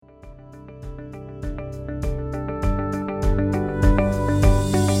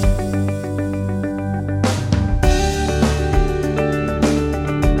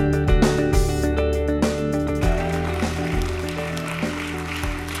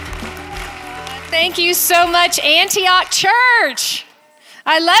Thank you so much, Antioch Church.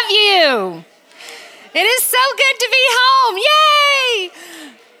 I love you. It is so good to be home. Yay!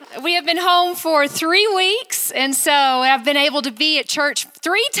 We have been home for 3 weeks, and so I've been able to be at church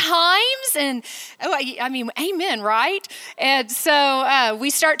 3 times, and amen, right? And so we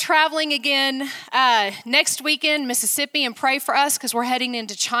start traveling again next weekend, Mississippi, and pray for us because we're heading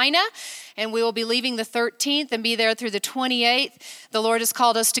into China, and we will be leaving the 13th and be there through the 28th. The Lord has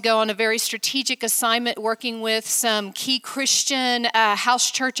called us to go on a very strategic assignment working with some key Christian house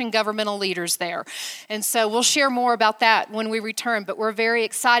church and governmental leaders there. And so we'll share more about that when we return, but we're very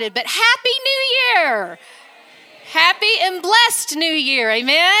excited. But Happy New Year! Happy and blessed New Year,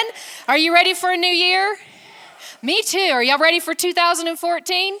 amen? Are you ready for a new year? Me too. Are y'all ready for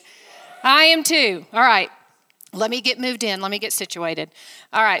 2014? I am too. All right. Let me get moved in. Let me get situated.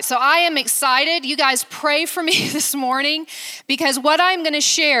 All right, so I am excited. You guys pray for me this morning because what I'm going to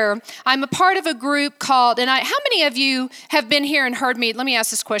share, I'm a part of a group called, how many of you have been here and heard me, let me ask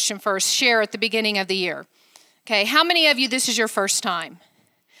this question first, share at the beginning of the year? Okay, how many of you, this is your first time?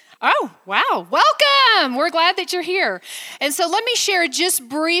 Oh, wow. Welcome. We're glad that you're here. And so let me share just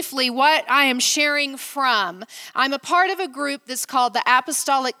briefly what I am sharing from. I'm a part of a group that's called the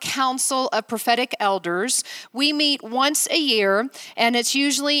Apostolic Council of Prophetic Elders. We meet once a year, and it's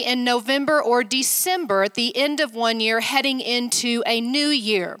usually in November or December at the end of one year, heading into a new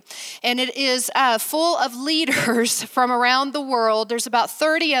year. And it is full of leaders from around the world. There's about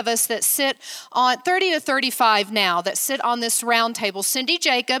 30 of us that sit on, 30 to 35 now, that sit on this round table. Cindy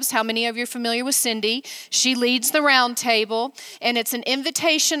Jacobs, how many of you are familiar with Cindy? She leads the round table, and it's an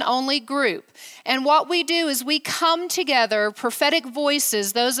invitation-only group. And what we do is we come together, prophetic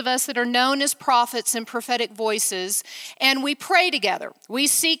voices, those of us that are known as prophets and prophetic voices, and we pray together. We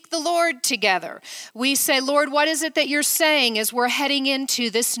seek the Lord together. We say, Lord, what is it that you're saying as we're heading into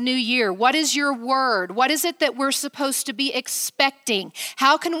this new year? What is your word? What is it that we're supposed to be expecting?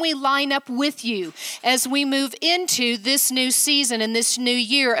 How can we line up with you as we move into this new season and this new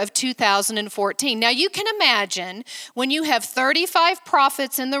year of 2014? Now, you can imagine when you have 35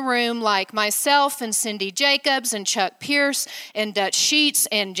 prophets in the room like myself and Cindy Jacobs and Chuck Pierce and Dutch Sheets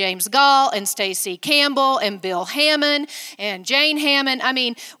and James Gall and Stacy Campbell and Bill Hammond and Jane Hammond. I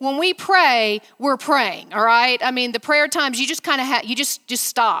mean, when we pray, we're praying, all right? I mean, the prayer times, you just kind of you just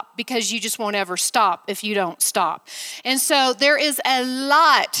stop because you just won't ever stop if you don't stop. And so there is a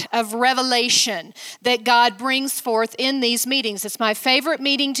lot of revelation that God brings forth in these meetings. It's my favorite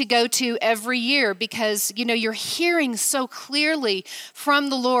meeting to go to every year because, you know, you're hearing so clearly from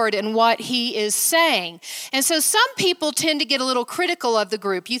the Lord and what He is saying. And so some people tend to get a little critical of the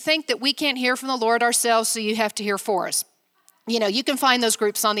group. You think that we can't hear from the Lord ourselves, so you have to hear for us. You know, you can find those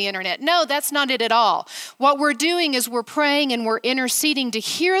groups on the internet. No, that's not it at all. What we're doing is we're praying and we're interceding to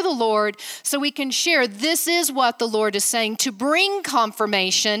hear the Lord so we can share this is what the Lord is saying to bring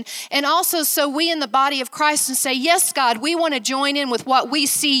confirmation, and also so we in the body of Christ can say, yes, God, we want to join in with what we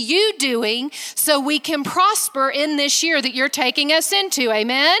see you doing so we can prosper in this year that you're taking us into.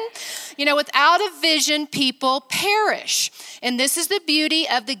 Amen? You know, without a vision, people perish. And this is the beauty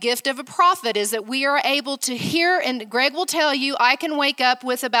of the gift of a prophet, is that we are able to hear, and Greg will tell you, I can wake up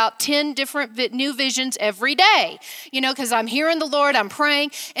with about 10 different new visions every day, you know, because I'm hearing the Lord, I'm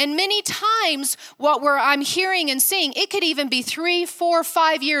praying, and many times I'm hearing and seeing, it could even be 3, 4,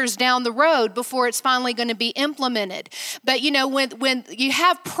 5 years down the road before it's finally going to be implemented. But, you know, when you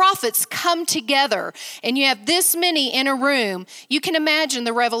have prophets come together and you have this many in a room, you can imagine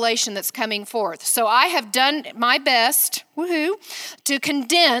the revelation that's coming forth. So I have done my best, to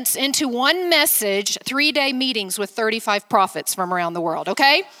condense into one message 3-day meetings with 35 prophets from around the world,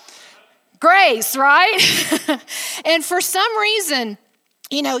 okay? Grace, right? And for some reason,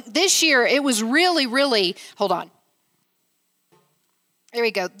 you know, this year it was really, hold on. There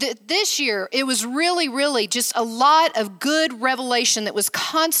we go. This year, it was really just a lot of good revelation that was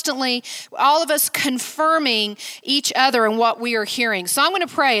constantly, all of us confirming each other and what we are hearing. So I'm going to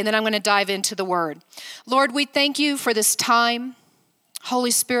pray, and then I'm going to dive into the Word. Lord, we thank you for this time.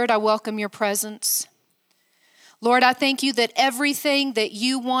 Holy Spirit, I welcome your presence. Lord, I thank you that everything that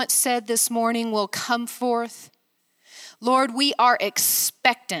you once said this morning will come forth. Lord, we are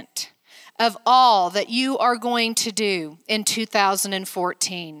expectant of all that you are going to do in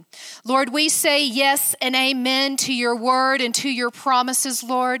 2014. Lord, we say yes and amen to your word and to your promises,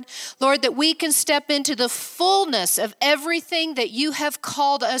 Lord. Lord, that we can step into the fullness of everything that you have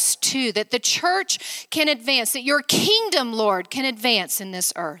called us to, that the church can advance, that your kingdom, Lord, can advance in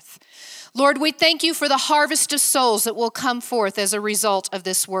this earth. Lord, we thank you for the harvest of souls that will come forth as a result of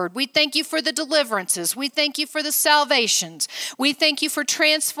this word. We thank you for the deliverances. We thank you for the salvations. We thank you for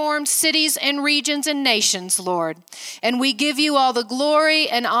transformed cities and regions and nations, Lord. And we give you all the glory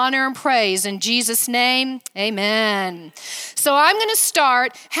and honor and praise in Jesus' name. Amen. So I'm going to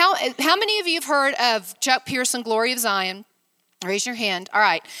start. How many of you have heard of Chuck Pearson, Glory of Zion? Raise your hand. All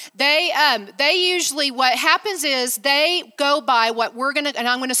right. They usually, what happens is they go by what we're going to, and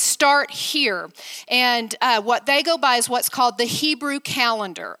I'm going to start here. And what they go by is what's called the Hebrew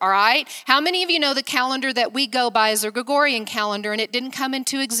calendar. All right. How many of you know the calendar that we go by is the Gregorian calendar, and it didn't come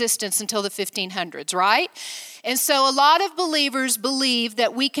into existence until the 1500s, right? And so a lot of believers believe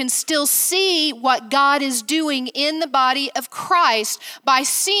that we can still see what God is doing in the body of Christ by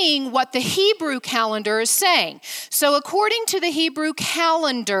seeing what the Hebrew calendar is saying. So according to the Hebrew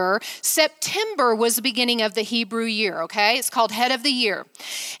calendar, September was the beginning of the Hebrew year, okay? It's called head of the year.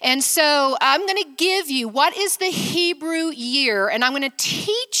 And so I'm going to give you what is the Hebrew year, and I'm going to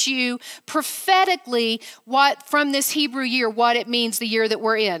teach you prophetically what from this Hebrew year, what it means the year that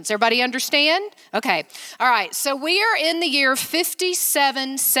we're in. Does everybody understand? Okay. All right. So we are in the year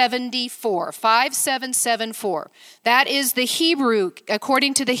 5774, 5774. That is the Hebrew,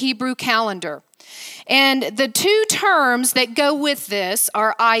 according to the Hebrew calendar. And the two terms that go with this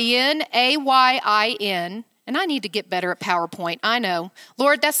are Ayin, A-Y-I-N, and I need to get better at PowerPoint, I know.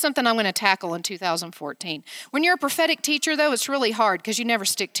 Lord, that's something I'm going to tackle in 2014. When you're a prophetic teacher, though, it's really hard because you never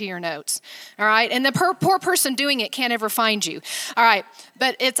stick to your notes, all right? And the poor person doing it can't ever find you, all right?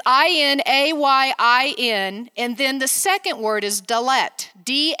 But it's I-N-A-Y-I-N, and then the second word is Dalet,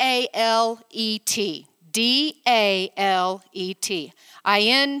 D-A-L-E-T, D-A-L-E-T,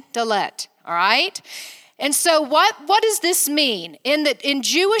 Ayin, Dalet, all right? And so what does this mean? In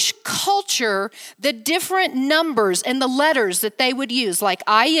Jewish culture, the different numbers and the letters that they would use, like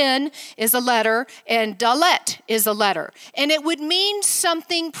Ayin is a letter and Dalet is a letter. And it would mean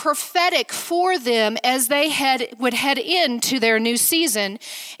something prophetic for them as they would head into their new season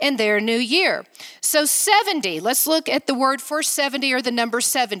and their new year. So 70, let's look at the word for 70 or the number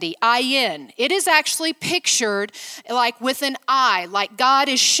 70, Ayin. It is actually pictured like with an eye, like God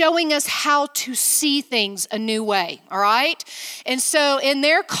is showing us how to see things a new way, all right? And so in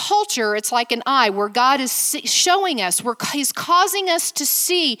their culture, it's like an eye where God is showing us, He's causing us to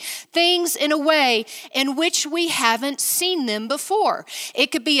see things in a way in which we haven't seen them before.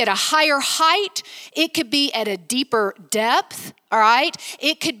 It could be at a higher height. It could be at a deeper depth. All right?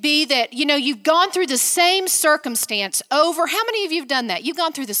 It could be that, you've gone through the same circumstance over. How many of you have done that? You've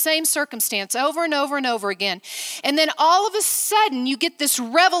gone through the same circumstance over and over and over again. And then all of a sudden you get this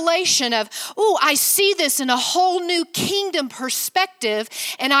revelation of, I see this in a whole new kingdom perspective.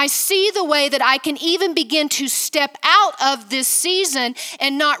 And I see the way that I can even begin to step out of this season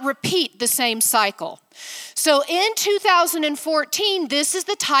and not repeat the same cycle. So in 2014, this is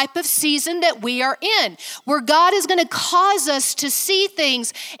the type of season that we are in, where God is going to cause us to see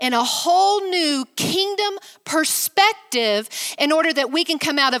things in a whole new kingdom perspective in order that we can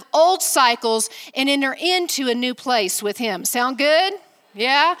come out of old cycles and enter into a new place with Him. Sound good?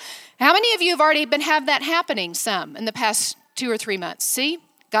 Yeah? How many of you have already have that happening some in the past 2 or 3 months? See?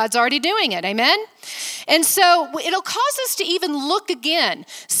 God's already doing it, amen? And so it'll cause us to even look again.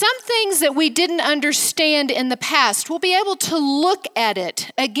 Some things that we didn't understand in the past, we'll be able to look at it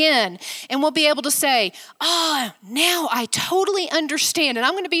again, and we'll be able to say, now I totally understand. And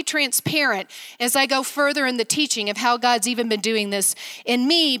I'm going to be transparent as I go further in the teaching of how God's even been doing this in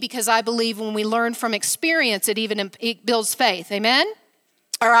me, because I believe when we learn from experience, it builds faith, amen?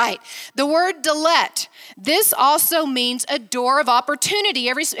 All right, the word Dalet, this also means a door of opportunity.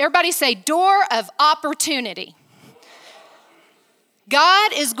 Everybody say, door of opportunity.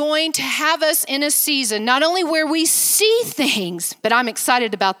 God is going to have us in a season, not only where we see things, but I'm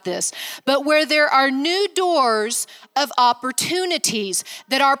excited about this, but where there are new doors of opportunities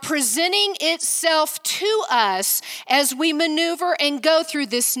that are presenting itself to us as we maneuver and go through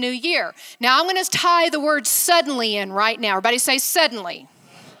this new year. Now, I'm going to tie the word suddenly in right now. Everybody say suddenly.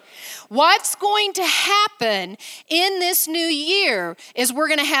 What's going to happen in this new year is we're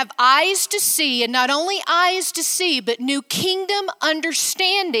going to have eyes to see, and not only eyes to see, but new kingdom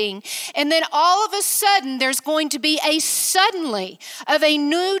understanding. And then all of a sudden, there's going to be a suddenly of a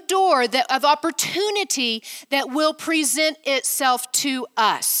new door of opportunity that will present itself to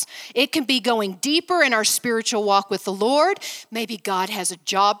us. It can be going deeper in our spiritual walk with the Lord. Maybe God has a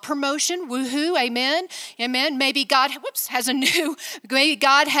job promotion. Woohoo, amen. Amen. Maybe God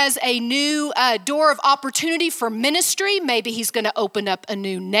has a new door of opportunity for ministry. Maybe he's going to open up a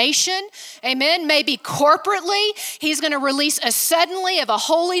new nation. Amen. Maybe corporately, he's going to release a suddenly of a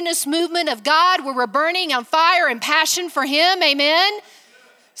holiness movement of God where we're burning on fire and passion for him. Amen.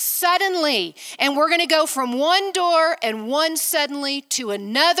 Suddenly. And we're going to go from one door and one suddenly to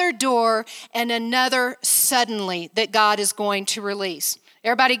another door and another suddenly that God is going to release.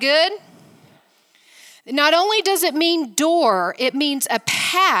 Everybody good? Not only does it mean door, it means a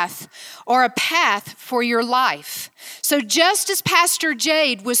path or a path for your life. So just as Pastor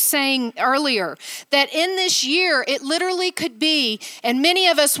Jade was saying earlier, that in this year, it literally could be, and many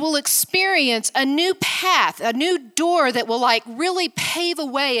of us will experience a new path, a new door that will like really pave a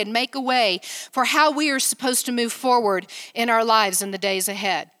way and make a way for how we are supposed to move forward in our lives in the days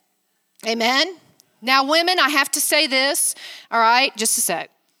ahead. Amen? Now, women, I have to say this, all right, just a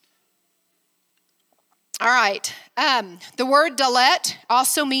sec. All right, the word Dalet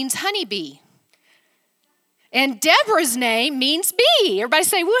also means honeybee. And Deborah's name means bee. Everybody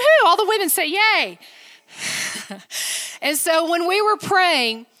say, woohoo. All the women say, yay. And so when we were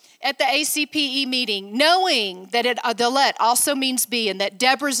praying at the ACPE meeting, knowing that Dalet also means bee and that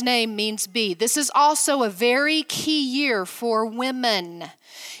Deborah's name means bee, this is also a very key year for women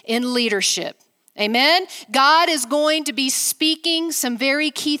in leadership. Amen. God is going to be speaking some very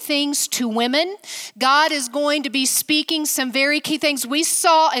key things to women. God is going to be speaking some very key things. We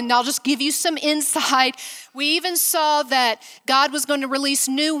saw, and I'll just give you some insight. We even saw that God was going to release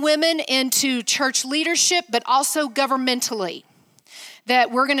new women into church leadership, but also governmentally.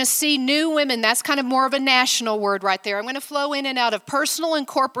 That we're going to see new women. That's kind of more of a national word right there. I'm going to flow in and out of personal and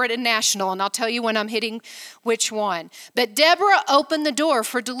corporate and national, and I'll tell you when I'm hitting which one. But Deborah opened the door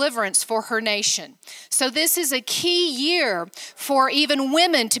for deliverance for her nation. So this is a key year for even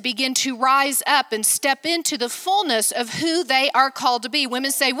women to begin to rise up and step into the fullness of who they are called to be.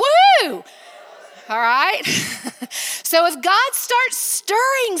 Women say, woohoo! All right? So if God starts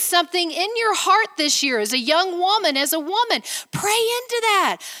stirring something in your heart this year as a young woman, pray into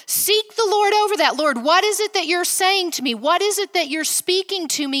that. Seek the Lord over that. Lord, what is it that you're saying to me? What is it that you're speaking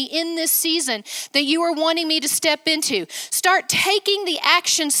to me in this season that you are wanting me to step into? Start taking the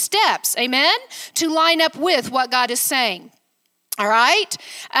action steps, amen, to line up with what God is saying. All right?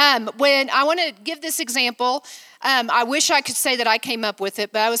 When I want to give this example, I wish I could say that I came up with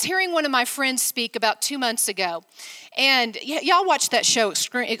it, but I was hearing one of my friends speak about 2 months ago. And y'all watched that show,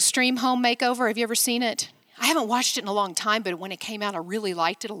 Extreme Home Makeover. Have you ever seen it? I haven't watched it in a long time, but when it came out, I really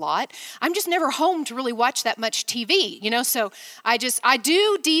liked it a lot. I'm just never home to really watch that much TV, so I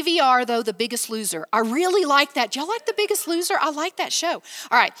do DVR, though, The Biggest Loser. I really like that. Do y'all like The Biggest Loser? I like that show.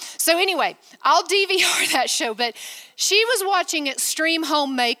 All right, so anyway, I'll DVR that show, but she was watching Extreme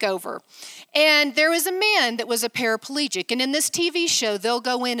Home Makeover. And there was a man that was a paraplegic. And in this TV show, they'll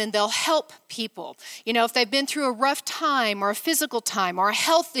go in and they'll help people. If they've been through a rough time or a physical time or a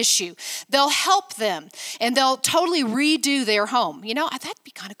health issue, they'll help them. And they'll totally redo their home. That'd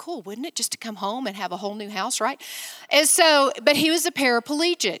be kind of cool, wouldn't it? Just to come home and have a whole new house, right? And so, but he was a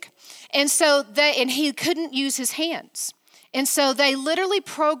paraplegic. And so he couldn't use his hands. And so they literally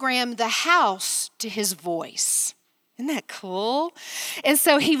programmed the house to his voice. Isn't that cool? And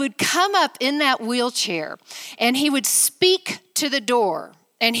so he would come up in that wheelchair and he would speak to the door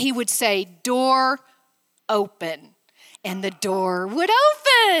and he would say, door open. And the door would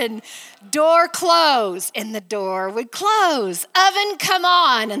open. Door close. And the door would close. Oven come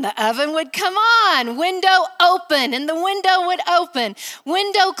on. And the oven would come on. Window open. And the window would open.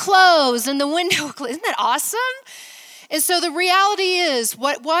 Window close. And the window would close. Isn't that awesome? And so the reality is,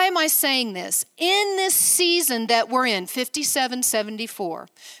 why am I saying this? In this season that we're in, 5774,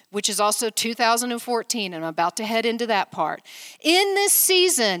 which is also 2014, and I'm about to head into that part. In this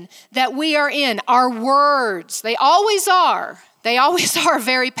season that we are in, our words, they always are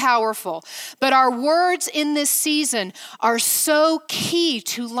very powerful. But our words in this season are so key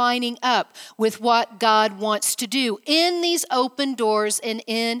to lining up with what God wants to do in these open doors and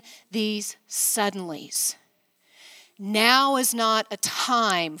in these suddenlies. Now is not a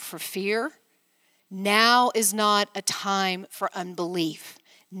time for fear. Now is not a time for unbelief.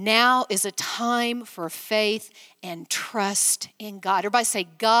 Now is a time for faith and trust in God. Everybody say,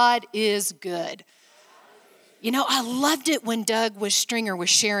 God is good. I loved it when Doug Stringer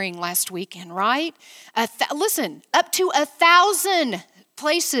was sharing last weekend, right? Listen, up to 1,000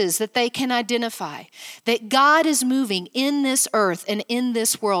 places that they can identify that God is moving in this earth and in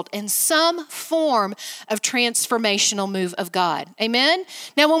this world in some form of transformational move of God. Amen?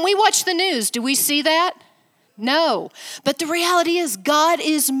 Now, when we watch the news, do we see that? No. But the reality is God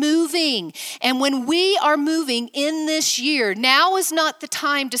is moving. And when we are moving in this year, now is not the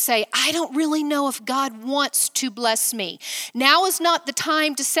time to say, I don't really know if God wants to bless me. Now is not the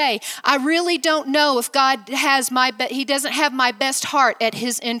time to say, I really don't know if God he doesn't have my best heart at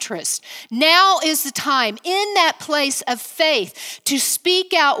his interest. Now is the time in that place of faith to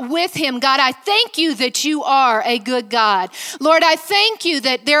speak out with him. God, I thank you that you are a good God. Lord, I thank you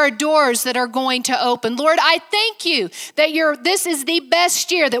that there are doors that are going to open. Lord, I thank you that this is the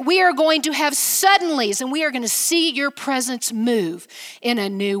best year, that we are going to have suddenlies and we are going to see your presence move in a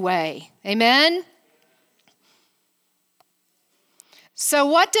new way. Amen? So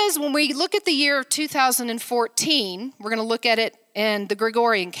when we look at the year of 2014, we're going to look at it in the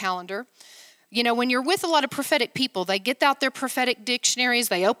Gregorian calendar. You know, when you're with a lot of prophetic people, they get out their prophetic dictionaries,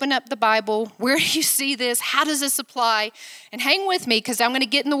 they open up the Bible. Where do you see this? How does this apply? And hang with me because I'm going to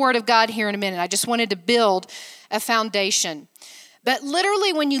get in the Word of God here in a minute. I just wanted to build a foundation. But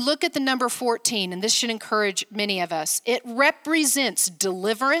literally when you look at the number 14, and this should encourage many of us, it represents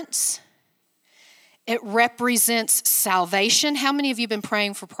deliverance. It represents salvation. How many of you have been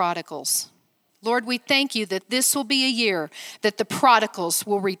praying for prodigals? Lord, we thank you that this will be a year that the prodigals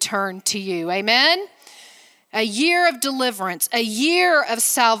will return to you. Amen? A year of deliverance, a year of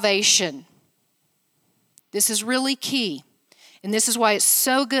salvation. This is really key. And this is why it's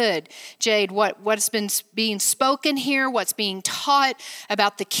so good, Jade, what's been being spoken here, what's being taught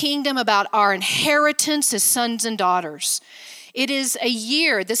about the kingdom, about our inheritance as sons and daughters. It is a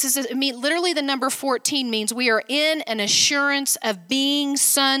year. Literally the number 14 means we are in an assurance of being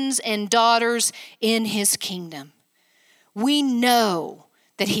sons and daughters in his kingdom. We know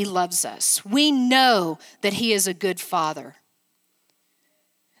that he loves us. We know that he is a good father.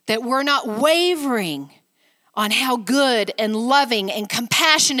 That we're not wavering on how good and loving and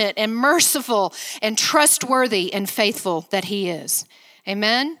compassionate and merciful and trustworthy and faithful that he is.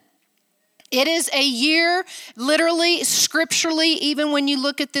 Amen? It is a year, literally, scripturally, even when you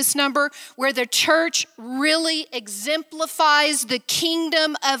look at this number, where the church really exemplifies the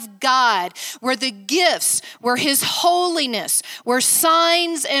kingdom of God, where the gifts, where his holiness, where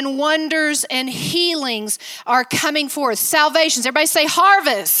signs and wonders and healings are coming forth. Salvations, everybody say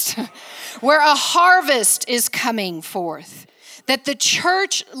harvest, where a harvest is coming forth. That the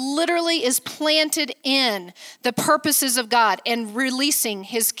church literally is planted in the purposes of God and releasing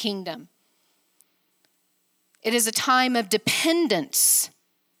his kingdom. It is a time of dependence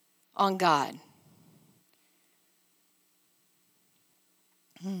on God.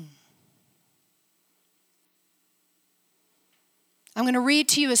 I'm going to read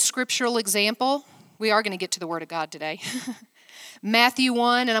to you a scriptural example. We are going to get to the Word of God today. Matthew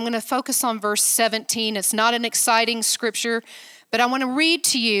 1, and I'm going to focus on verse 17. It's not an exciting scripture, but I want to read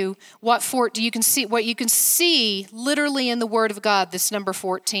to you what you can see literally in the Word of God, this number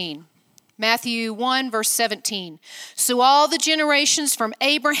 14. Matthew 1, verse 17. So all the generations from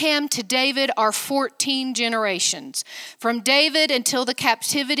Abraham to David are 14 generations. From David until the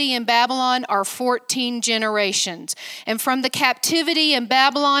captivity in Babylon are 14 generations. And from the captivity in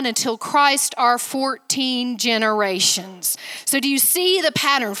Babylon until Christ are 14 generations. So do you see the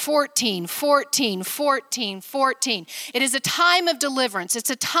pattern? 14, 14, 14, 14. It is a time of deliverance.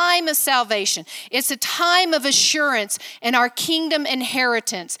 It's a time of salvation. It's a time of assurance in our kingdom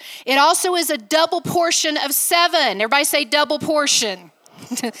inheritance. It also is a double portion of 7. Everybody say double portion.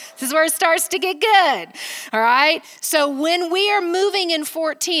 This is where it starts to get good. All right. So when we are moving in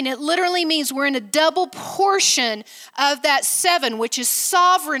 14, it literally means we're in a double portion of that 7, which is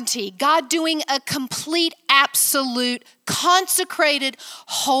sovereignty. God doing a complete, absolute, consecrated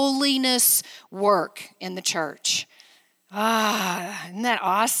holiness work in the church. Isn't that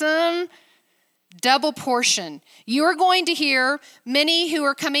awesome? Double portion. You're going to hear many who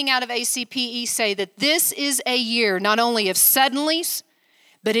are coming out of ACPE say that this is a year not only of suddenlies,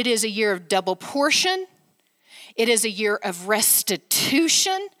 but it is a year of double portion. It is a year of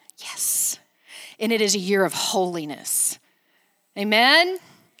restitution. Yes. And it is a year of holiness. Amen.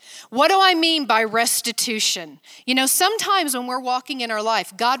 What do I mean by restitution? You know, sometimes when we're walking in our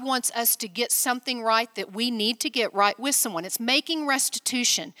life, God wants us to get something right that we need to get right with someone. It's making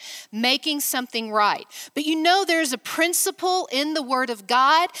restitution, making something right. But you know, there's a principle in the Word of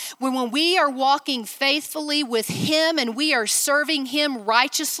God when we are walking faithfully with Him and we are serving Him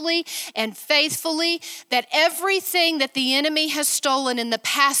righteously and faithfully, that everything that the enemy has stolen in the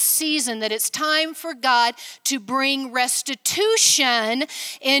past season, that it's time for God to bring restitution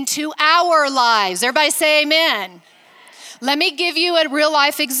into our lives. Everybody say amen. Let me give you a real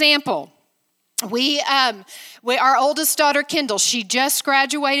life example. Our oldest daughter, Kendall, she just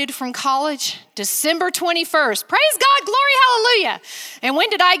graduated from college, December 21st. Praise God, glory, hallelujah. And when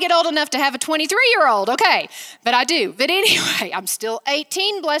did I get old enough to have a 23-year-old? Okay, but I do. But anyway, I'm still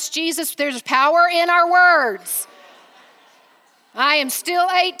 18, bless Jesus. There's power in our words. I am still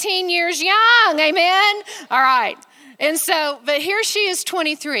 18 years young, amen? All right. And so, but here she is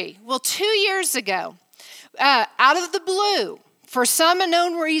 23. Well, 2 years ago, out of the blue, for some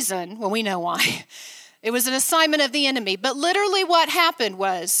unknown reason, well, we know why, it was an assignment of the enemy. But literally what happened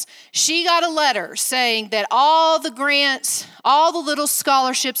was she got a letter saying that all the grants, all the little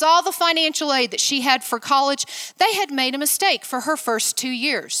scholarships, all the financial aid that she had for college, they had made a mistake for her first 2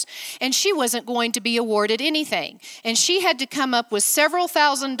 years. And she wasn't going to be awarded anything. And she had to come up with several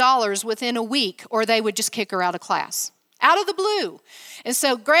 $1,000s within a week or they would just kick her out of class. Out of the blue. And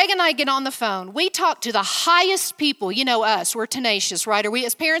so Greg and I get on the phone. We talk to the highest people. You know us. We're tenacious, right? Are we,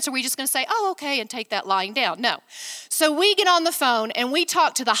 as parents, are we just going to say, oh, okay, and take that lying down? No. So we get on the phone and we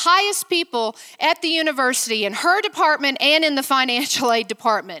talk to the highest people at the university in her department and in the financial aid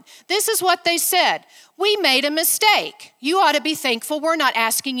department. This is what they said. We made a mistake. You ought to be thankful we're not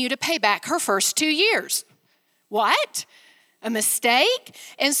asking you to pay back her first 2 years. What? A mistake?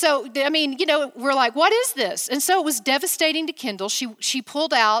 And so, I mean, you know, we're like, what is this? And so it was devastating to Kendall. She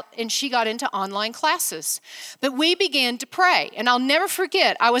pulled out and she got into online classes. But we began to pray. And I'll never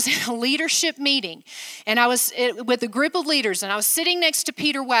forget, I was in a leadership meeting and I was with a group of leaders and I was sitting next to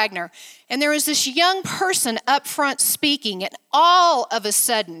Peter Wagner. And there was this young person up front speaking. And all of a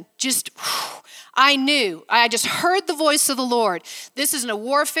sudden, I just heard the voice of the Lord. This is a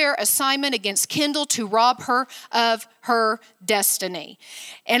warfare assignment against Kendall to rob her of her destiny.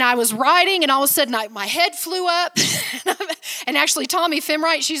 And I was writing, and all of a sudden my head flew up. And actually, Tommy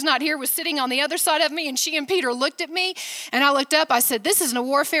Femright, she's not here, was sitting on the other side of me, and she and Peter looked at me. And I looked up, I said, this is a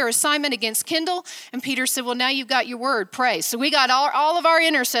warfare assignment against Kendall. And Peter said, well, now you've got your word, pray. So we got all of our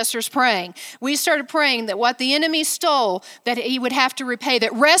intercessors praying. We started praying that what the enemy stole, that he would have to repay,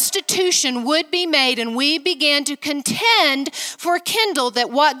 that restitution would be made. And we began to contend for Kendall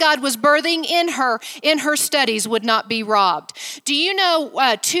that what God was birthing in her studies would not be robbed. Do you know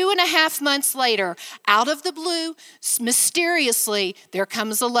 2.5 months later, out of the blue, mysteriously, there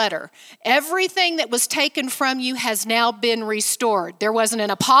comes a letter. Everything that was taken from you has now been restored. There wasn't an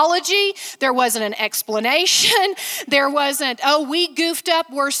apology. There wasn't an explanation. There wasn't, oh, we goofed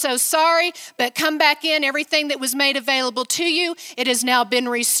up. We're so sorry, but come back in. Everything that was made available to you, it has now been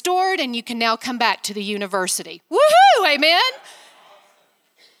restored, and you can now come back to the university. Woohoo, amen?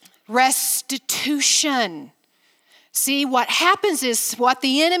 Restitution. See, what happens is what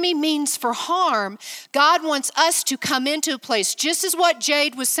the enemy means for harm, God wants us to come into a place, just as what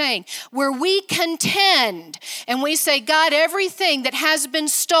Jade was saying, where we contend and we say, God, everything that has been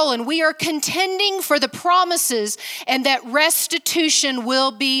stolen, we are contending for the promises and that restitution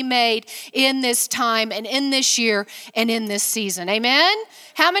will be made in this time and in this year and in this season. Amen?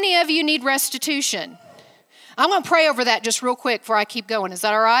 How many of you need restitution? I'm going to pray over that just real quick before I keep going. Is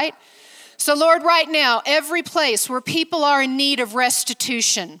that all right? So, Lord, right now, every place where people are in need of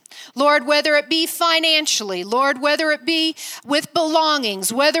restitution, Lord, whether it be financially, Lord, whether it be with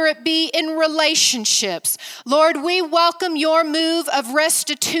belongings, whether it be in relationships, Lord, we welcome your move of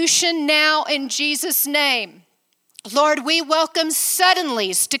restitution now in Jesus' name. Lord, we welcome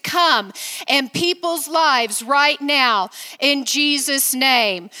suddenlies to come in people's lives right now in Jesus'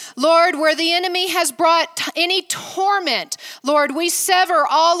 name. Lord, where the enemy has brought any torment, Lord, we sever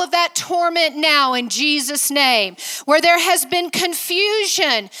all of that torment now in Jesus' name. Where there has been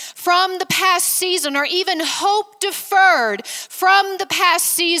confusion from the past season or even hope deferred from the past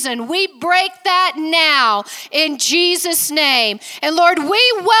season, we break that now in Jesus' name. And Lord,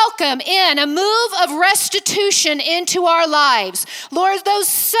 we welcome in a move of restitution into our lives. Lord, those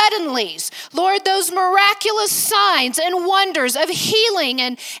suddenlies, Lord, those miraculous signs and wonders of healing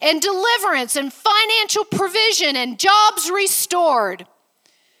and deliverance and financial provision and jobs restored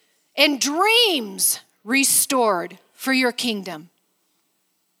and dreams restored for your kingdom.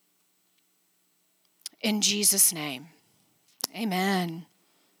 In Jesus' name, amen.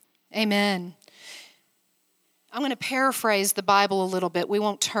 Amen. I'm going to paraphrase the Bible a little bit. We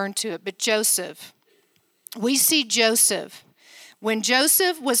won't turn to it, but Joseph. We see Joseph, when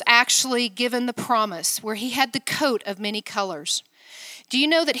Joseph was actually given the promise where he had the coat of many colors. Do you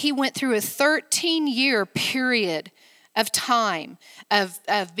know that he went through a 13-year period of time of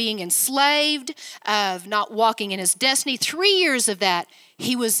being enslaved, of not walking in his destiny? 3 years of that,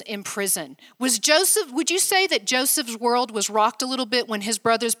 he was in prison. Would you say that Joseph's world was rocked a little bit when his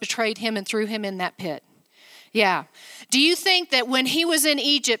brothers betrayed him and threw him in that pit? Yeah. Do you think that when he was in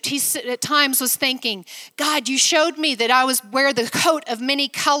Egypt, he at times was thinking, God, you showed me that I was wear the coat of many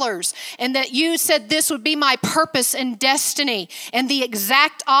colors and that you said this would be my purpose and destiny. And the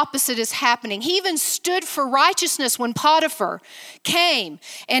exact opposite is happening. He even stood for righteousness when Potiphar came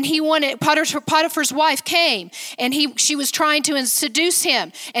and Potiphar's wife came and she was trying to seduce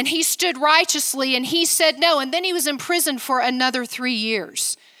him and he stood righteously and he said no. And then he was imprisoned for another 3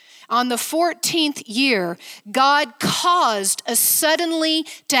 years. On the 14th year, God caused a suddenly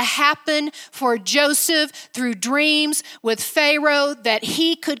to happen for Joseph through dreams with Pharaoh that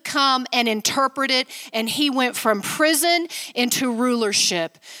he could come and interpret it. And he went from prison into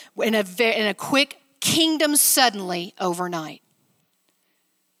rulership in a quick kingdom suddenly overnight.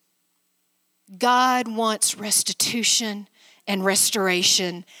 God wants restitution and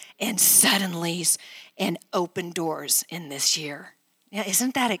restoration and suddenlies and open doors in this year. Yeah,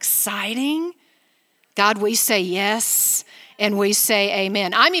 isn't that exciting? God, we say yes and we say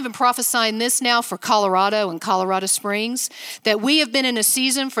amen. I'm even prophesying this now for Colorado and Colorado Springs, that we have been in a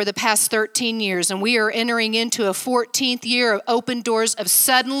season for the past 13 years and we are entering into a 14th year of open doors of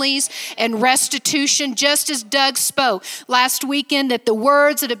suddenlies and restitution, just as Doug spoke last weekend, that the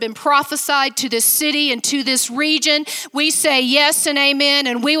words that have been prophesied to this city and to this region, we say yes and amen,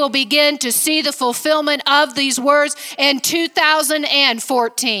 and we will begin to see the fulfillment of these words in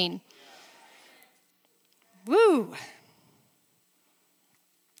 2014. Woo!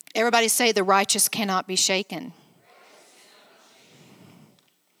 Everybody say, the righteous cannot be shaken.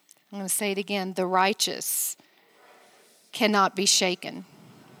 I'm going to say it again. The righteous cannot be shaken.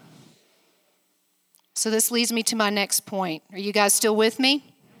 So this leads me to my next point. Are you guys still with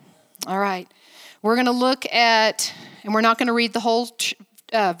me? All right. We're going to look at, and we're not going to read the whole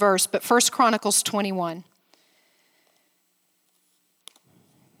verse, but 1 Chronicles 21.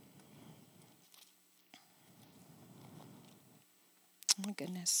 Oh my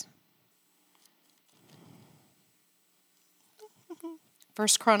goodness. 1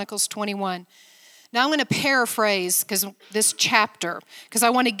 Chronicles 21. Now I'm going to paraphrase this chapter, because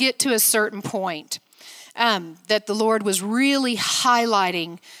I want to get to a certain point that the Lord was really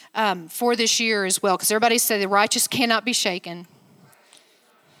highlighting for this year as well. Because everybody said the righteous cannot be shaken.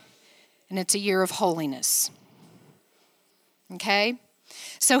 And it's a year of holiness. Okay?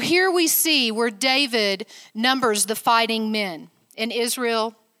 So here we see where David numbers the fighting men in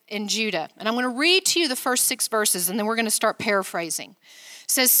Israel and Judah. And I'm going to read to you the first 6 verses, and then we're going to start paraphrasing.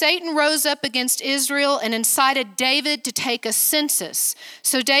 It says, Satan rose up against Israel and incited David to take a census.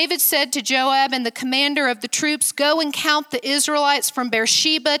 So David said to Joab and the commander of the troops, go and count the Israelites from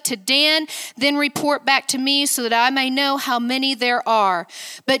Beersheba to Dan, then report back to me so that I may know how many there are.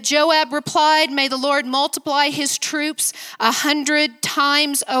 But Joab replied, may the Lord multiply his troops 100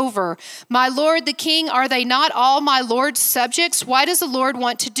 times over. My lord the king, are they not all my lord's subjects? Why does the Lord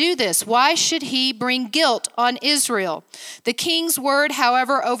want to do this? Why should he bring guilt on Israel? The king's word, however,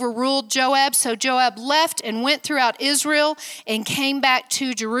 overruled Joab. So Joab left and went throughout Israel and came back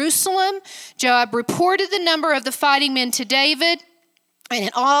to Jerusalem. Joab reported the number of the fighting men to David. And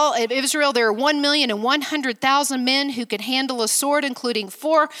in all of Israel, there are 1,100,000 men who could handle a sword, including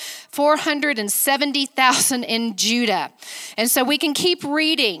 470,000 in Judah. And so we can keep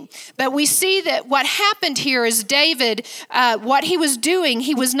reading. But we see that what happened here is David, what he was doing,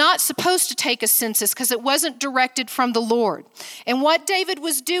 he was not supposed to take a census because it wasn't directed from the Lord. And what David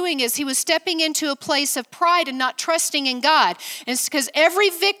was doing is he was stepping into a place of pride and not trusting in God. And it's because every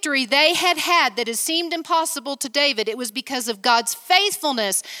victory they had that had seemed impossible to David, it was because of God's faithfulness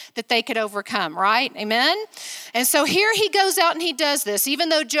that they could overcome, right? Amen? And so here he goes out and he does this, even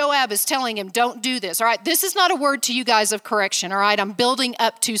though Joab is telling him, don't do this. All right, this is not a word to you guys of correction, all right? I'm building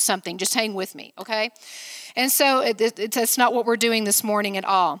up to something. Just hang with me, okay? And so that's not what we're doing this morning at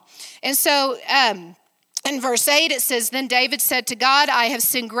all. And so in verse 8, it says, then David said to God, I have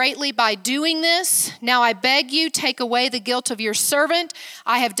sinned greatly by doing this. Now I beg you, take away the guilt of your servant.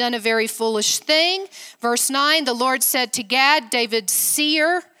 I have done a very foolish thing. Verse 9, the Lord said to Gad, David's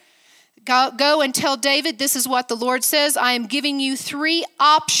seer, go and tell David, this is what the Lord says. I am giving you 3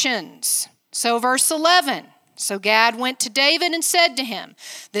 options. So verse 11, so Gad went to David and said to him,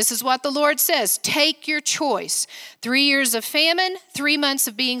 this is what the Lord says, take your choice. 3 years of famine, 3 months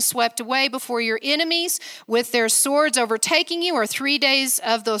of being swept away before your enemies with their swords overtaking you, or 3 days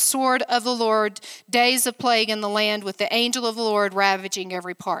of the sword of the Lord, days of plague in the land with the angel of the Lord ravaging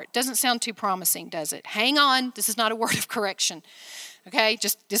every part. Doesn't sound too promising, does it? Hang on. This is not a word of correction. Okay,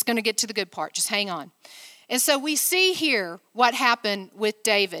 just going to get to the good part. Just hang on. And so we see here what happened with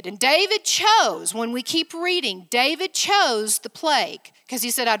David. And David chose, when we keep reading, David chose the plague because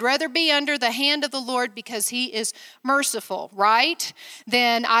he said, I'd rather be under the hand of the Lord because he is merciful, right?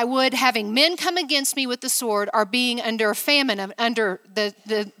 Than I would having men come against me with the sword or being under a famine, under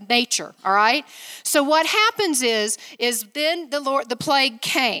the nature, all right? So what happens is then the plague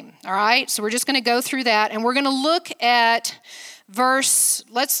came, all right? So we're just going to go through that, and we're going to look at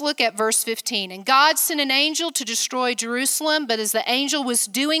let's look at verse 15. And God sent an angel to destroy Jerusalem, but as the angel was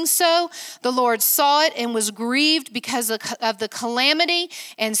doing so, the Lord saw it and was grieved because of the calamity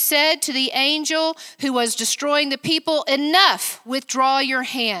and said to the angel who was destroying the people, enough, withdraw your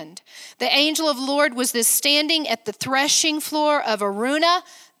hand. The angel of the Lord was standing at the threshing floor of Araunah,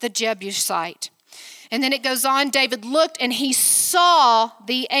 the Jebusite. And then it goes on, David looked and he saw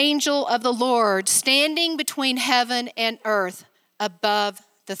the angel of the Lord standing between heaven and earth above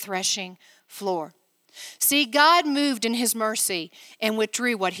the threshing floor. See, God moved in his mercy and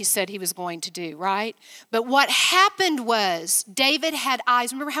withdrew what he said he was going to do, right? But what happened was David had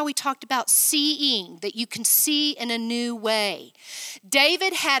eyes. Remember how we talked about seeing, that you can see in a new way.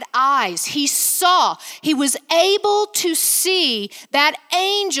 David had eyes. He saw. He was able to see that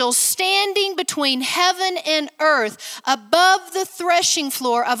angel standing between heaven and earth above the threshing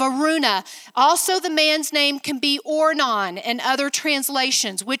floor of Araunah. Also, the man's name can be Ornan in other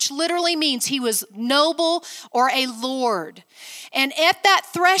translations, which literally means he was noble or a lord. And at that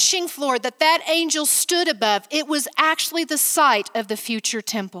threshing floor that angel stood above, it was actually the site of the future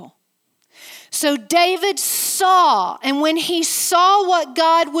temple. So David saw, and when he saw what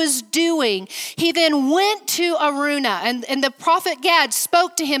God was doing, he then went to Araunah, and the prophet Gad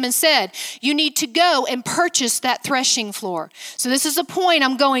spoke to him and said, you need to go and purchase that threshing floor. So this is a point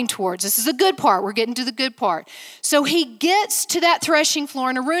I'm going towards. This is a good part. We're getting to the good part. So he gets to that threshing floor,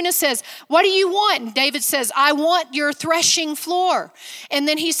 and Araunah says, what do you want? And David says, I want your threshing floor. And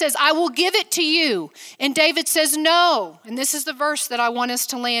then he says, I will give it to you. And David says, no. And this is the verse that I want us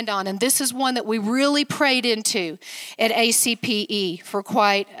to land on, and this is one that we really prayed into at ACPE for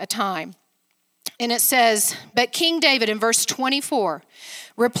quite a time. And it says, but King David in verse 24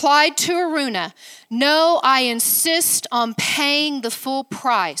 replied to Araunah, no, I insist on paying the full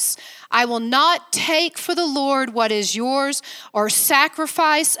price. I will not take for the Lord what is yours or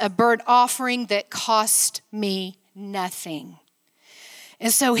sacrifice a burnt offering that cost me nothing.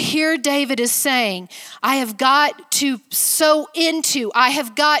 And so here David is saying, I have got to sow into, I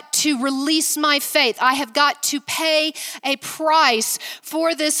have got to release my faith. I have got to pay a price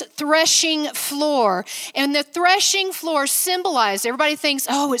for this threshing floor. And the threshing floor symbolized, everybody thinks,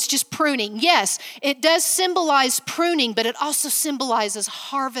 oh, it's just pruning. Yes, it does symbolize pruning, but it also symbolizes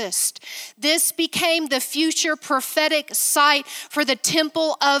harvest. This became the future prophetic site for the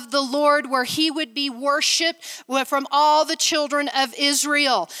temple of the Lord where he would be worshiped from all the children of Israel.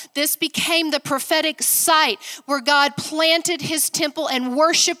 This became the prophetic site where God planted his temple and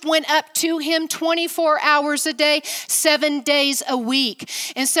worship went up to him 24 hours a day, 7 days a week.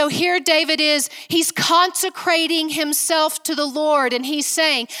 And so here David he's consecrating himself to the Lord, and he's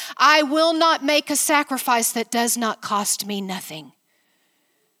saying, I will not make a sacrifice that does not cost me nothing.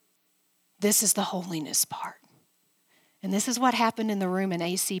 This is the holiness part. And this is what happened in the room in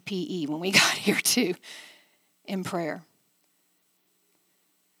ACPE when we got here too in prayer.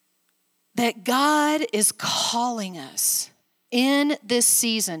 That God is calling us in this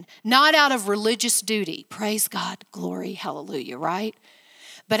season, not out of religious duty, praise God, glory, hallelujah, right?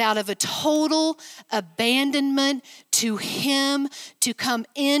 But out of a total abandonment to him, to come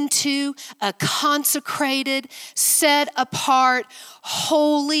into a consecrated, set apart,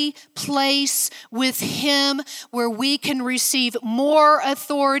 holy place with him where we can receive more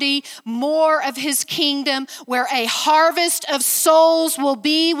authority, more of his kingdom, where a harvest of souls will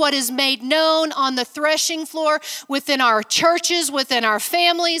be what is made known on the threshing floor within our churches, within our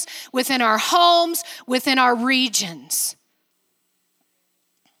families, within our homes, within our regions.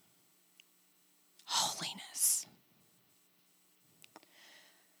 Holiness.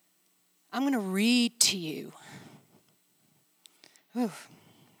 I'm going to read to you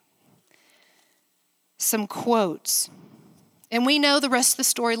some quotes. And we know the rest of the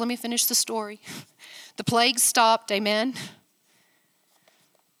story. Let me finish the story. The plague stopped, amen.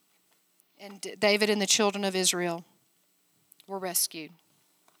 And David and the children of Israel were rescued.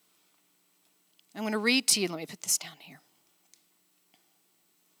 I'm going to read to you. Let me put this down here.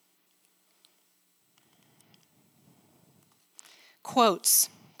 Quotes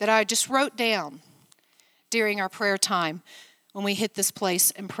that I just wrote down during our prayer time when we hit this place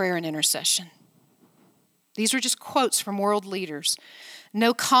in prayer and intercession. These were just quotes from world leaders.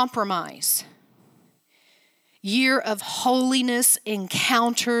 No compromise. year of holiness,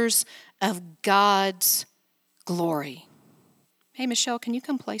 encounters of God's glory. Hey, Michelle, can you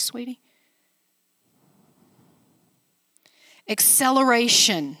come play, sweetie?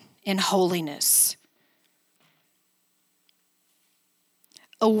 Acceleration in holiness.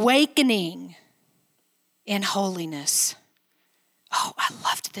 Awakening in holiness. Oh, I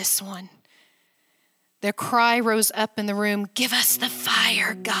loved this one. Their cry rose up in the room, "Give us the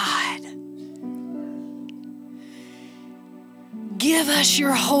fire, God. Give us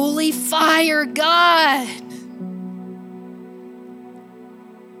your holy fire, God."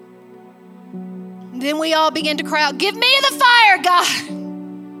 Then we all began to cry out, "Give me the fire, God.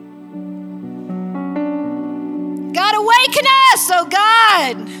 God, awaken us, oh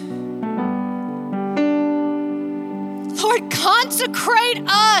God. Lord, consecrate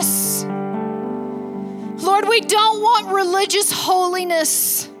us. Lord, we don't want religious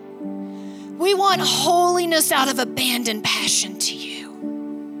holiness. We want holiness out of abandoned passion to you.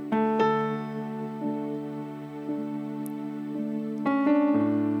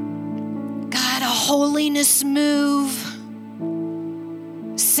 God, a holiness move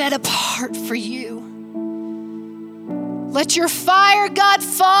set apart for you. Let your fire, God,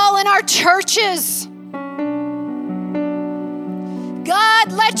 fall in our churches.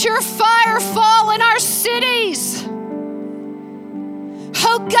 God, let your fire fall in our cities.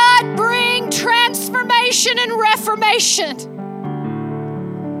 Oh God, bring transformation and reformation.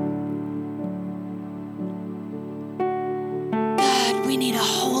 God, we need a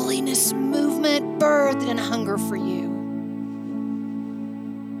holiness movement birthed in hunger for you.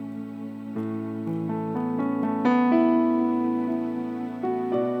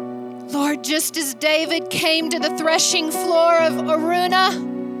 Lord, just as David came to the threshing floor of Araunah,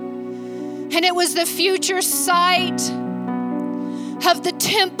 and it was the future site of the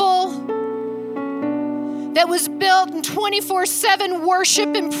temple that was built, and 24/7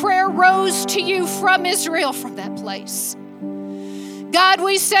 worship and prayer rose to you from Israel from that place. God,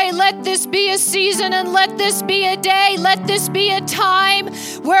 we say, let this be a season and let this be a day. Let this be a time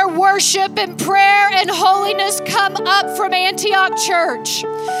where worship and prayer and holiness come up from Antioch Church.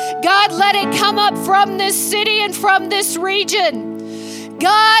 God, let it come up from this city and from this region.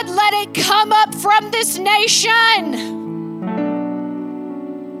 God, let it come up from this nation.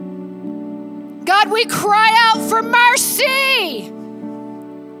 God, we cry out for mercy.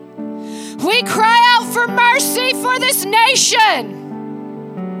 We cry out for mercy for this nation.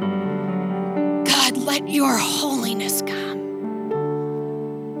 God, let your holiness come.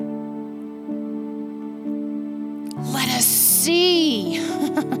 Let us see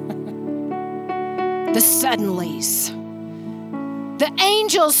the suddenlies. The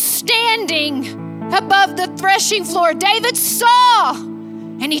angels standing above the threshing floor. David saw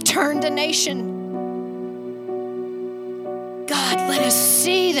and he turned the nation. God, let us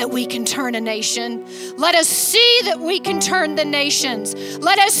see that we can turn a nation. Let us see that we can turn the nations.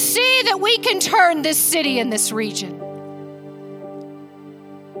 Let us see that we can turn this city and this region.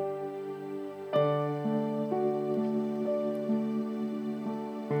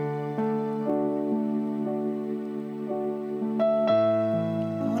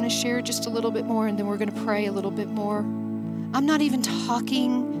 I want to share just a little bit more, and then we're going to pray a little bit more. I'm not even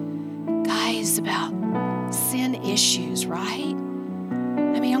talking, guys, about sin issues, right?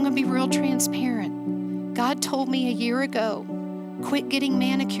 I mean, I'm going to be real transparent. God told me a year ago, quit getting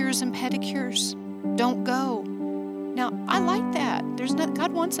manicures and pedicures. Don't go. Now, I like that.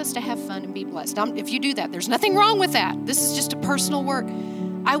 God wants us to have fun and be blessed. If you do that, there's nothing wrong with that. This is just a personal work.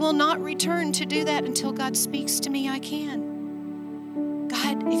 I will not return to do that until God speaks to me. I can.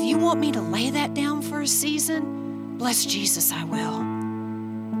 God, if you want me to lay that down for a season, bless Jesus, I will.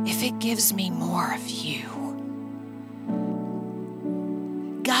 If it gives me more of you.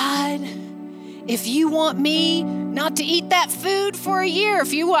 God, if you want me not to eat that food for a year,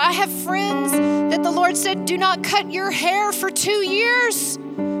 I have friends that the Lord said, do not cut your hair for 2 years.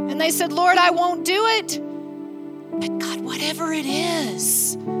 And they said, Lord, I won't do it. But God, whatever it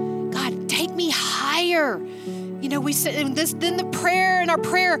is, God, take me higher. You know, we said this, then the prayer,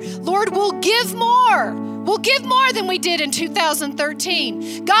 Lord, we'll give more. We'll give more than we did in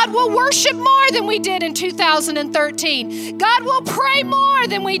 2013. God, will worship more than we did in 2013. God, will pray more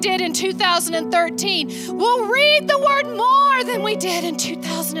than we did in 2013. We'll read the word more than we did in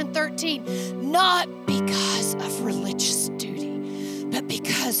 2013. Not because of religious duty, but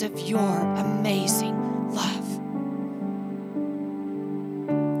because of your amazing love.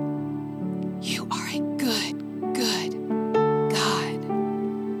 You are a good God.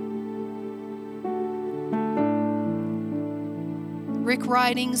 Rick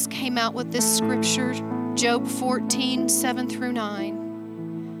Ridings came out with this scripture Job 14, 7 through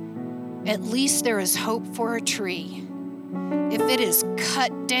 9. At least there is hope for a tree. If it is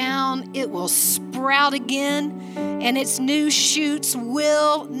cut down, it will sprout again, and its new shoots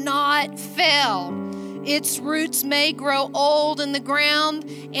will not fail. Its roots may grow old in the ground,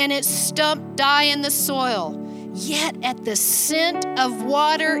 and its stump die in the soil. Yet at the scent of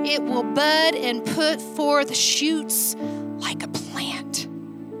water, it will bud and put forth shoots like a plant.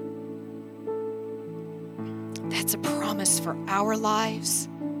 That's a promise for our lives.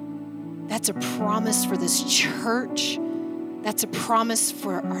 That's a promise for this church. That's a promise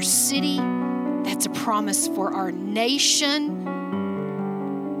for our city. That's a promise for our nation.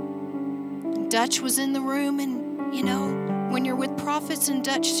 Dutch was in the room, and you know, when you're with prophets, and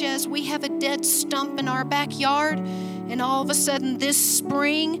Dutch says, we have a dead stump in our backyard, and all of a sudden this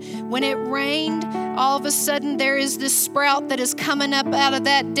spring, when it rained, all of a sudden there is this sprout that is coming up out of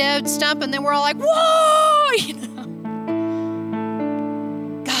that dead stump, and then we're all like, whoa! You know?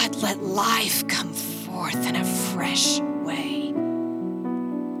 God, let life come forth in a fresh way.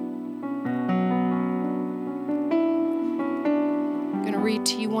 I'm going to read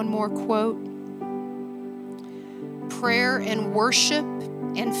to you one more quote. Prayer and worship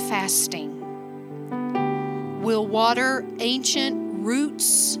and fasting will water ancient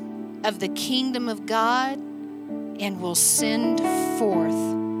roots of the kingdom of God and will send forth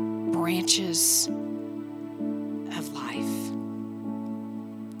branches of life.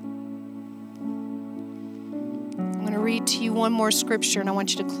 I'm going to read to you one more scripture, and I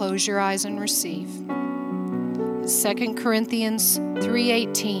want you to close your eyes and receive. 2 Corinthians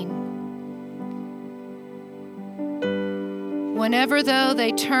 3:18. Whenever, though,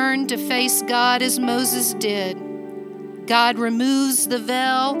 they turn to face God as Moses did, God removes the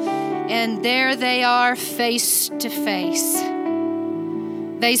veil, and there they are face to face.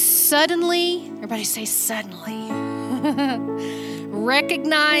 They suddenly, everybody say suddenly,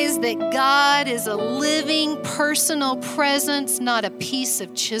 recognize that God is a living, personal presence, not a piece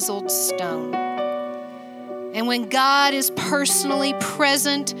of chiseled stone. And when God is personally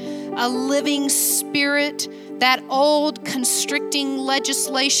present, a living spirit, that old constricting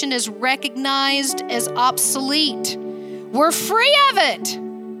legislation is recognized as obsolete. We're free of it,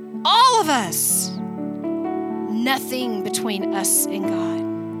 all of us. Nothing between us and God.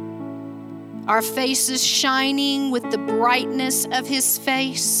 Our faces shining with the brightness of His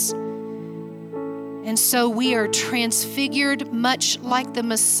face. And so we are transfigured much like the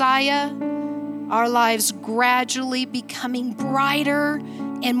Messiah, our lives gradually becoming brighter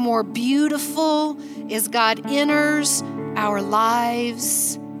and more beautiful as God enters our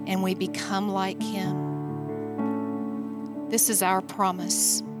lives and we become like Him. This is our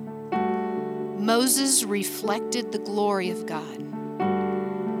promise. Moses reflected the glory of God,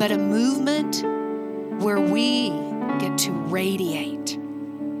 but a movement where we get to radiate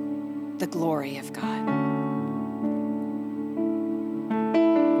the glory of God.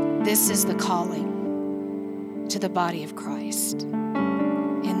 This is the calling to the body of Christ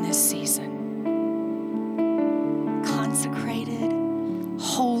in this season. Consecrated,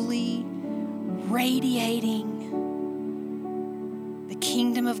 holy, radiating the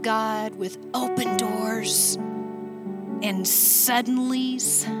kingdom of God with open doors and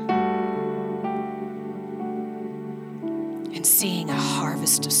suddenlies, and seeing a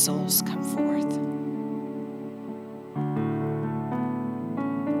harvest of souls come forth.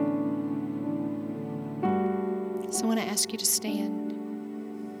 So I want to ask you to stand.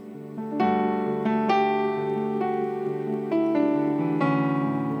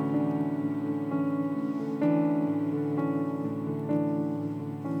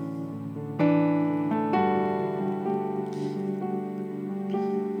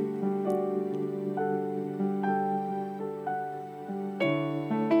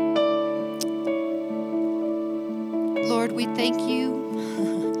 Lord, we thank you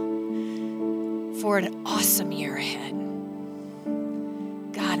for an awesome year ahead.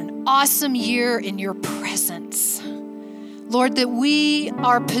 God, an awesome year in your presence. Lord, that we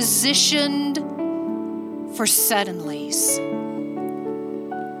are positioned for suddenlies.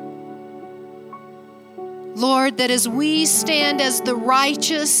 Lord, that as we stand as the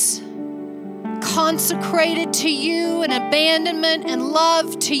righteous, consecrated to you in abandonment and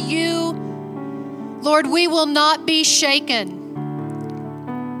love to you, Lord, we will not be shaken.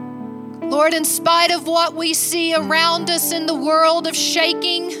 Lord, in spite of what we see around us in the world of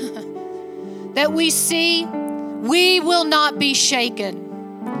shaking that we see, we will not be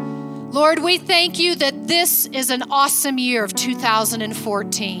shaken. Lord, we thank you that this is an awesome year of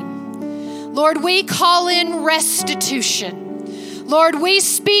 2014. Lord, we call in restitution. Lord, we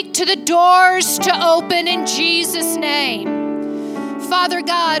speak to the doors to open in Jesus' name. Father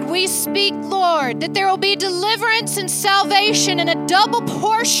God, we speak, Lord, that there will be deliverance and salvation and a double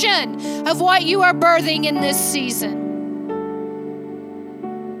portion of what you are birthing in this season.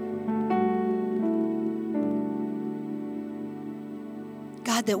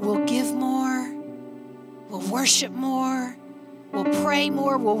 God, that we'll give more, we'll worship more, we'll pray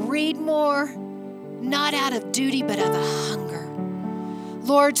more, we'll read more, not out of duty, but of a hunger.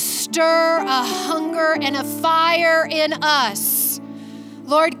 Lord, stir a hunger and a fire in us.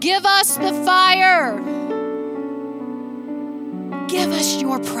 Lord, give us the fire. Give us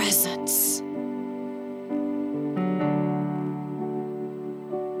your presence.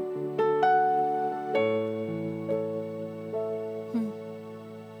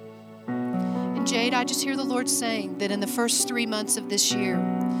 And Jade, I just hear the Lord saying that in the first 3 months of this year,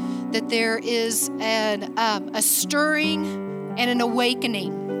 that there is a stirring and an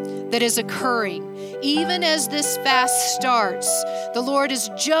awakening that is occurring. Even as this fast starts, the Lord is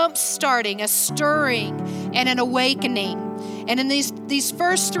jump-starting a stirring and an awakening. And in these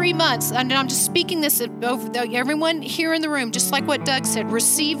first 3 months, and I'm just speaking this over everyone here in the room, just like what Doug said,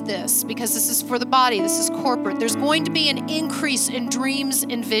 receive this because this is for the body, this is corporate. There's going to be an increase in dreams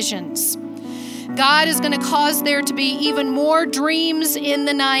and visions. God is going to cause there to be even more dreams in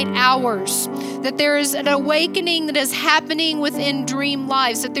the night hours, that there is an awakening that is happening within dream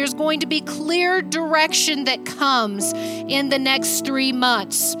lives, that there's going to be clear direction that comes in the next 3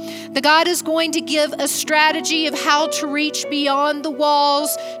 months. That God is going to give a strategy of how to reach beyond the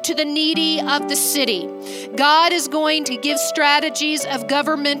walls to the needy of the city. God is going to give strategies of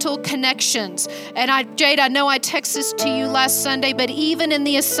governmental connections. And Jade, I know I texted this to you last Sunday, but even in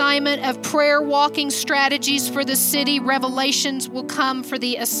the assignment of prayer walking strategies for the city, revelations will come for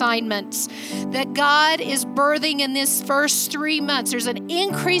the assignments. That God is birthing in this first 3 months. There's an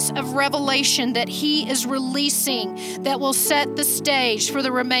increase of revelation that He is releasing that will set the stage for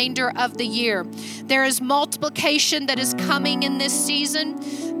the remainder of the year. There is multiplication that is coming in this season.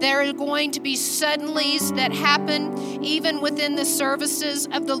 There are going to be suddenlies that happen even within the services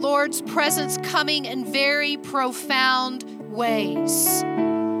of the Lord's presence coming in very profound ways.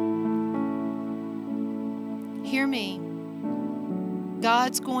 Hear me.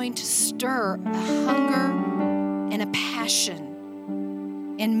 God's going to stir a hunger and a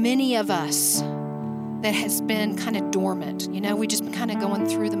passion in many of us that has been kind of dormant. You know, we just been kind of going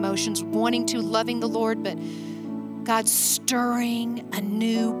through the motions, loving the Lord, but God's stirring a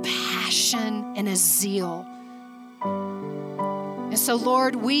new passion and a zeal. And so,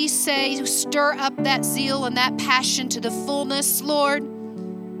 Lord, we say, stir up that zeal and that passion to the fullness, Lord,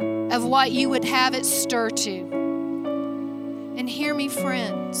 of what you would have it stir to. And hear me,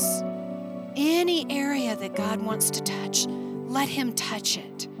 friends, any area that God wants to touch, let Him touch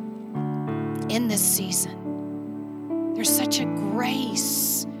it in this season. There's such a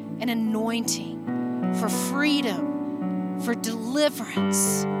grace and anointing for freedom, for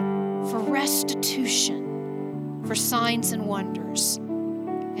deliverance, for restitution, for signs and wonders.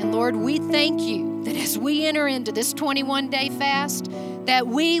 And Lord, we thank you that as we enter into this 21-day fast, that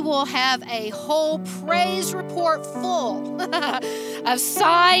we will have a whole praise report full of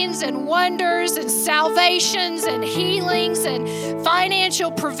signs and wonders and salvations and healings and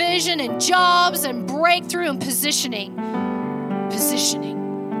financial provision and jobs and breakthrough and positioning.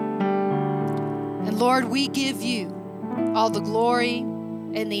 And Lord, we give you all the glory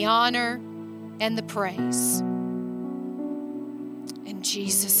and the honor and the praise. In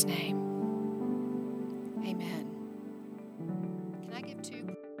Jesus' name, amen.